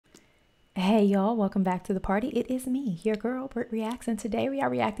Hey y'all, welcome back to the party. It is me, your girl, BrittReacts, and today we are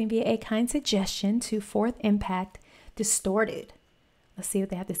reacting via a kind suggestion to Fourth Impact Distorted. Let's see what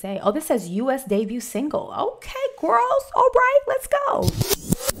they have to say. Oh, this says US debut single. Okay, girls. All right, let's go.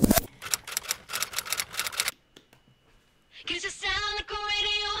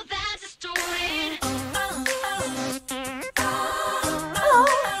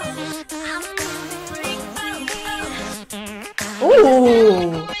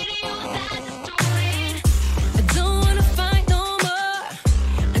 Ooh.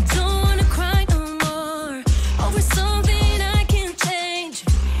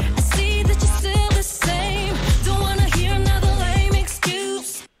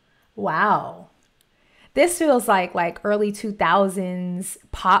 Wow. This feels like early 2000s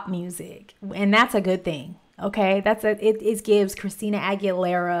pop music, and that's a good thing. Okay, it gives Christina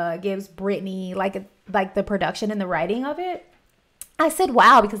Aguilera, it gives Britney, like the production and the writing of it. I said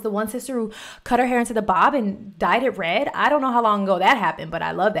wow because the one sister who cut her hair into the bob and dyed it red, I don't know how long ago that happened, but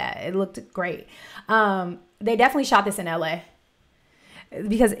I love that. It looked great. They definitely shot this in LA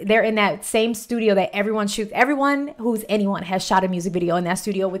because they're in that same studio that everyone shoots. Everyone who's anyone has shot a music video in that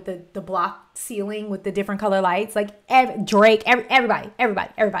studio with the block ceiling with the different color lights. Like Drake, everybody.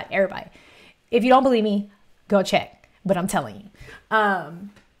 If you don't believe me, go check. But I'm telling you.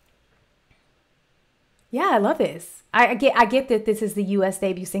 Yeah, I love this. I get that this is the US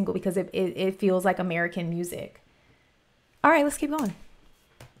debut single because it feels like American music. All right, let's keep going.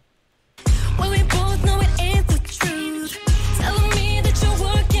 Well, we both know it ain't the truth. Telling me that you're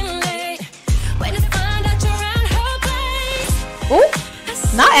working late. When to find out you're at her place. Ooh,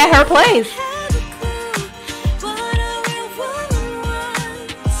 not at her place.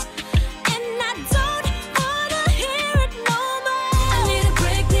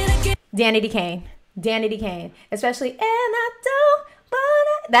 Danny Kane, especially, and I don't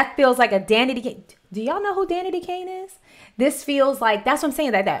wanna. That feels like a Danny Kane. Do y'all know who Danny Kane is? This feels like, that's what I'm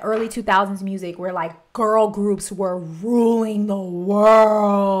saying, that early 2000s music where like girl groups were ruling the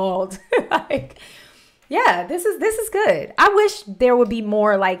world. Like, yeah, this is good. I wish there would be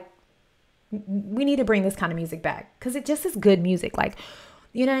more, like, we need to bring this kind of music back because it just is good music. Like,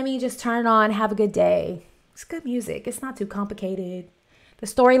 you know what I mean? Just turn it on, have a good day. It's good music. It's not too complicated. The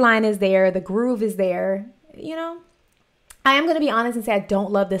storyline is there. The groove is there. You know, I am going to be honest and say I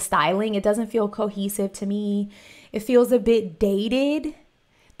don't love the styling. It doesn't feel cohesive to me. It feels a bit dated.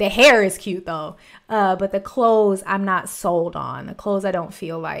 The hair is cute though. But the clothes I'm not sold on. The clothes I don't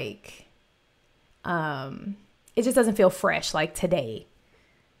feel like, it just doesn't feel fresh like today,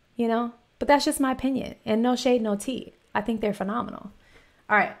 you know, but that's just my opinion and no shade, no tea. I think they're phenomenal.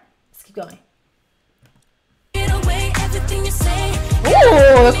 All right, let's keep going. Ooh,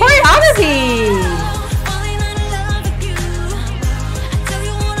 the choreography.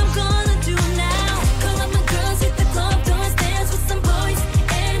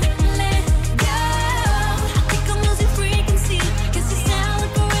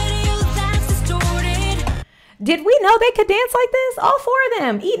 Did we know they could dance like this? All four of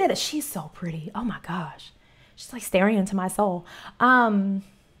them eating it. She's so pretty. Oh my gosh. She's like staring into my soul.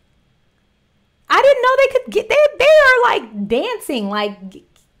 I didn't know they could get, they are like dancing. Like,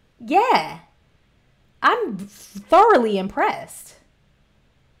 yeah, I'm thoroughly impressed.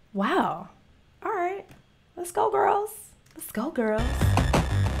 Wow. All right, let's go girls. Let's go girls.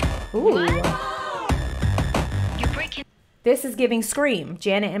 Ooh. You're breaking. This is giving Scream,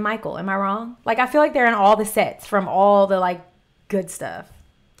 Janet and Michael. Am I wrong? Like, I feel like they're in all the sets from all the like good stuff.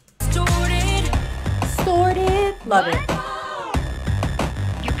 Distorted. Love it.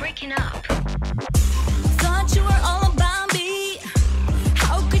 You're breaking up. Thought you were all about me.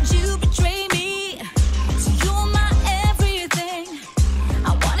 How could you betray me? So you're my everything.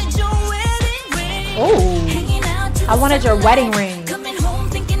 I wanted your wedding ring. Oh, I wanted your wedding ring. Coming home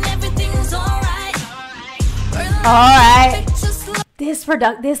thinking everything's alright. All right. This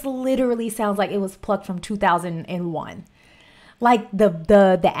literally sounds like it was plucked from 2001. Like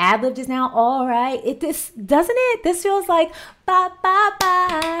the ad lib just now. All right, this doesn't it? This feels like bye bye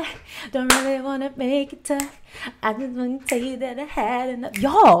bye. Don't really want to make it tough. I just want to tell you that I had enough.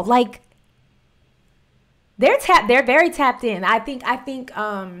 Y'all, like, they're very tapped in. I think I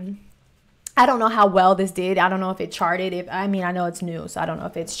don't know how well this did. I don't know if it charted. I know it's new, so I don't know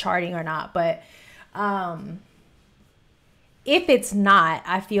if it's charting or not. But if it's not,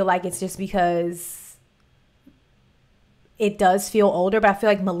 I feel like it's just because it does feel older, but I feel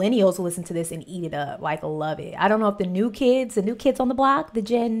like millennials will listen to this and eat it up, like love it. I don't know if the new kids on the block, the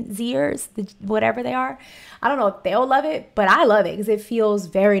Gen Zers, whatever they are, I don't know if they'll love it, but I love it because it feels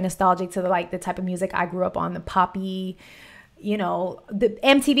very nostalgic to the type of music I grew up on, the poppy, you know, the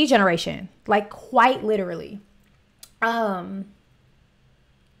MTV generation, like quite literally.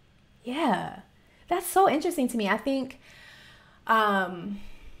 Yeah, that's so interesting to me. I think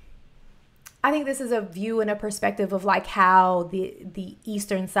this is a view and a perspective of like how the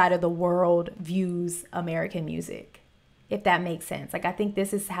Eastern side of the world views American music, if that makes sense. Like, I think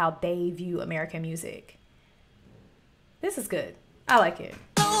this is how they view American music. This is good. I like it.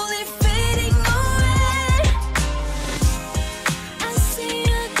 Only fading away. I see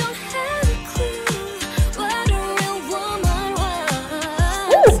you don't have a clue what a real woman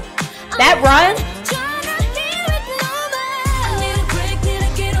was. Ooh, that run. Trying to hear it no more. I need a break, need to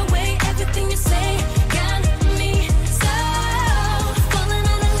get away. Everything you say got me so falling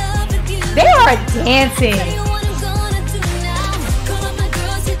out of love with you. They are dancing. Tell you what I'm gonna do now. Call up my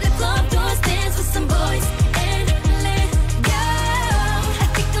girls, hit the club doors, dance with some boys, and let go. I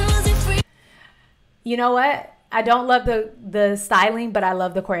think I'm losing free. You know what? I don't love the styling, but I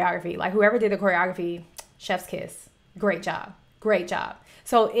love the choreography. Like, whoever did the choreography, chef's kiss. Great job. Great job.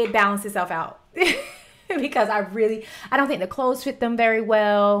 So it balanced itself out because I don't think the clothes fit them very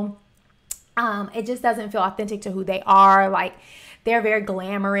well. It just doesn't feel authentic to who they are. Like, they're very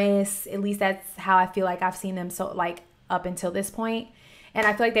glamorous. At least that's how I feel like I've seen them, so like up until this point. And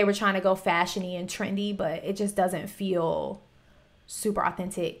I feel like they were trying to go fashiony and trendy, but it just doesn't feel super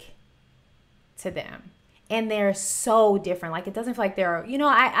authentic to them. And they're so different. Like, it doesn't feel like they're, you know,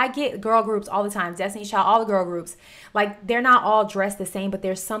 I get girl groups all the time. Destiny's Child, all the girl groups. Like, they're not all dressed the same, but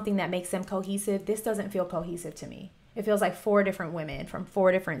there's something that makes them cohesive. This doesn't feel cohesive to me. It feels like 4 different women from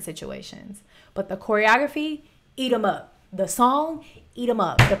 4 different situations. But the choreography, eat 'em up. The song, eat 'em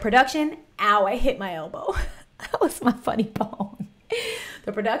up. The production, ow, I hit my elbow. That was my funny bone.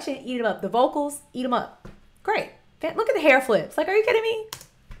 The production, eat 'em up. The vocals, eat 'em up. Great. Look at the hair flips. Like, are you kidding me?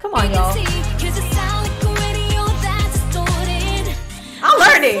 Come on, y'all. I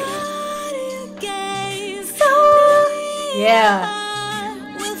learned it. Yeah.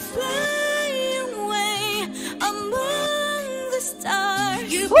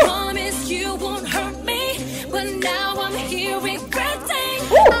 You promised you won't hurt me, but now I'm here regretting.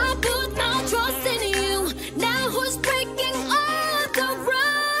 I put my trust in you. Now who's breaking all the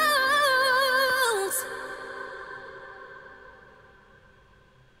rules?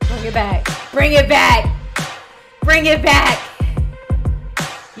 Bring it back. Bring it back. Bring it back.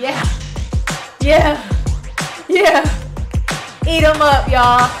 Yeah. Yeah. Yeah. Eat 'em up,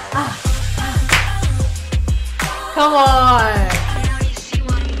 y'all. Come on.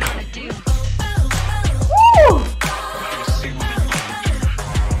 Woo.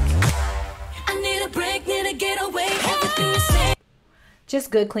 I need a break, need to get away. Everything you say.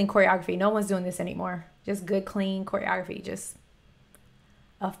 Just good, clean choreography. No one's doing this anymore. Just good, clean choreography. Just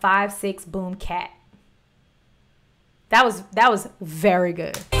a 5-6 boom cat. That was very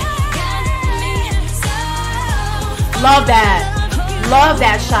good. Love that. Love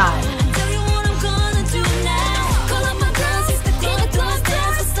that shot.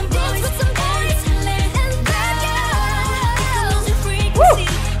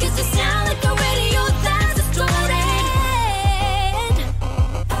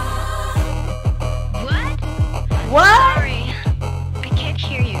 What? Sorry, I can't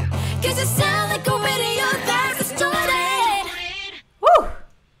hear you. 'Cause you sound like a radio that's distorted. Woo.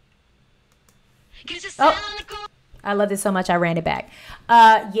 'Cause you sound like a I love this so much I ran it back.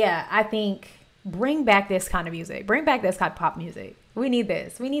 Yeah, I think bring back this kind of music. Bring back this kind of pop music. We need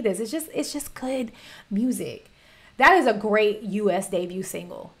this. We need this. It's just good music. That is a great US debut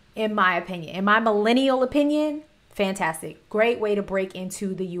single, in my opinion. In my millennial opinion, fantastic. Great way to break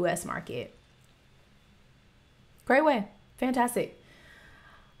into the US market. Great way. Fantastic.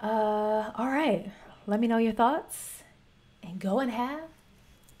 All right. Let me know your thoughts and go and have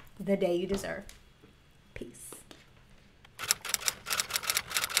the day you deserve. Peace.